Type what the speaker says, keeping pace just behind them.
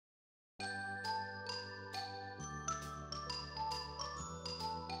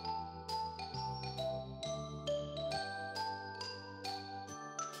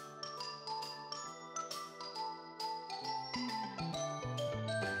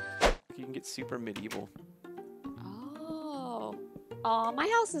it super medieval. Oh. Oh, my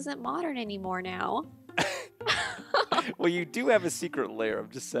house isn't modern anymore now. Well, you do have a secret lair, I'm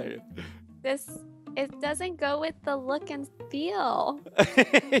just saying. It doesn't go with the look and feel.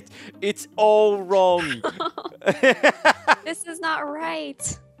 It's all wrong. This is not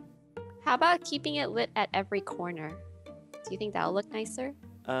right. How about keeping it lit at every corner? Do you think that'll look nicer?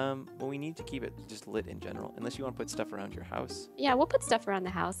 Well, we need to keep it just lit in general, unless you want to put stuff around your house. Yeah, we'll put stuff around the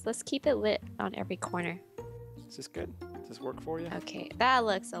house. Let's keep it lit on every corner. Is this good? Does this work for you? Okay, that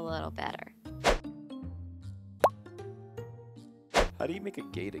looks a little better. How do you make a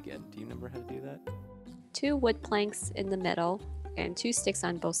gate again? Do you remember how to do that? 2 wood planks in the middle and 2 sticks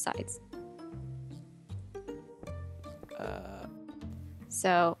on both sides.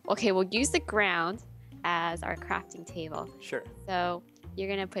 So, okay, we'll use the ground as our crafting table. Sure. So you're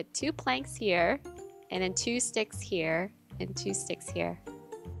gonna put 2 planks here, and then 2 sticks here, and 2 sticks here.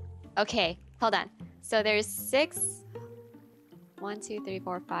 Okay, hold on. So there's 6. 1, 2, 3,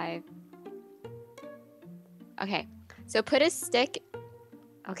 4, 5. Okay, so put a stick.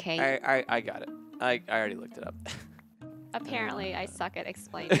 Okay. I got it. I already looked it up. Apparently, I suck at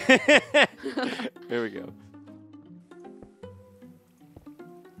explaining. There we go.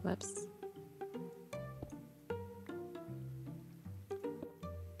 Whoops.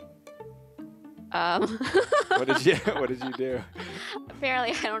 What did you do?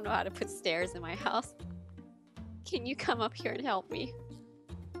 Apparently, I don't know how to put stairs in my house. Can you come up here and help me?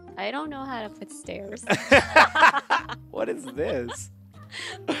 I don't know how to put stairs. What is this?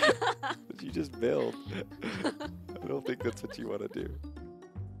 Did you just build? I don't think that's what you want to do.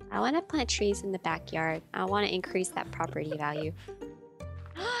 I want to plant trees in the backyard. I want to increase that property value.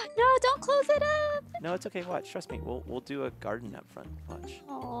 No, don't close it up. No, it's okay. Watch. Trust me. We'll do a garden up front. Watch.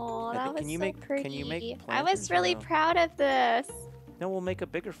 Oh, that was so pretty. Can you make I planters was really or no? proud of this. No, we'll make a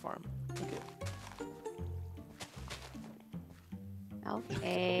bigger farm. Look at.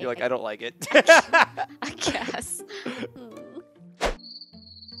 Okay. You're like, I don't like it. I guess.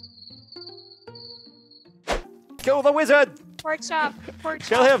 Kill the wizard! Pork chop. Pork chop.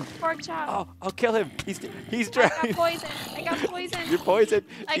 Kill him! Pork chop. Oh, I'll kill him. He's I drowning. got poison. I got poison. You're poisoned.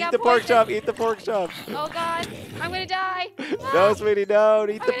 I Eat got the pork poison. chop. Eat the pork chop. Oh God, I'm gonna die. No, sweetie, no.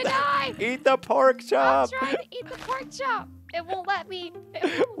 Eat I'm the gonna die. Eat the pork I'm chop. trying to eat the pork chop. It won't let me.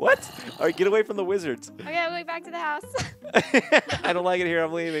 What? All right, get away from the wizards. I gotta go back to the house. I don't like it here.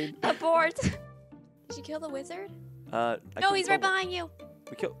 I'm leaving. Abort. Did you kill the wizard? I No, killed he's right someone. behind you.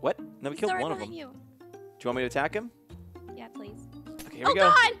 We killed what? No, we He's killed right one of them. behind Do you. you want me to attack him? Yeah, please. Okay, here we Oh go.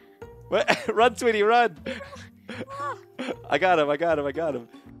 God! What? Run, sweetie, run! Ah. I got him.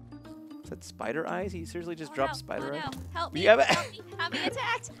 Is that spider eyes? He seriously just dropped no. spider eyes? No. Help me. You have it. Help me. I'm being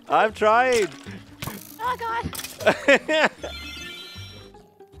attacked. I'm trying. Oh God.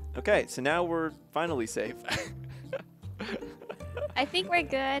 Okay, so now we're finally safe. I think we're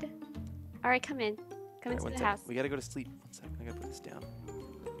good. All right, come in. Come Alright, into one the sec. house. We gotta go to sleep. 1 second. I gotta put this down.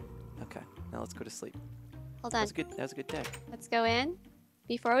 Okay, now let's go to sleep. Hold That on. was a good day. Let's go in.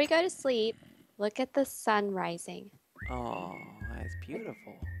 Before we go to sleep, look at the sun rising. Oh, that's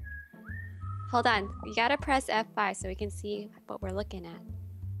beautiful. Hold on. We gotta press F5 so we can see what we're looking at.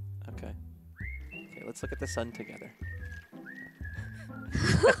 Okay. Okay, let's look at the sun together.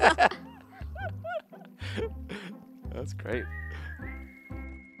 That's great.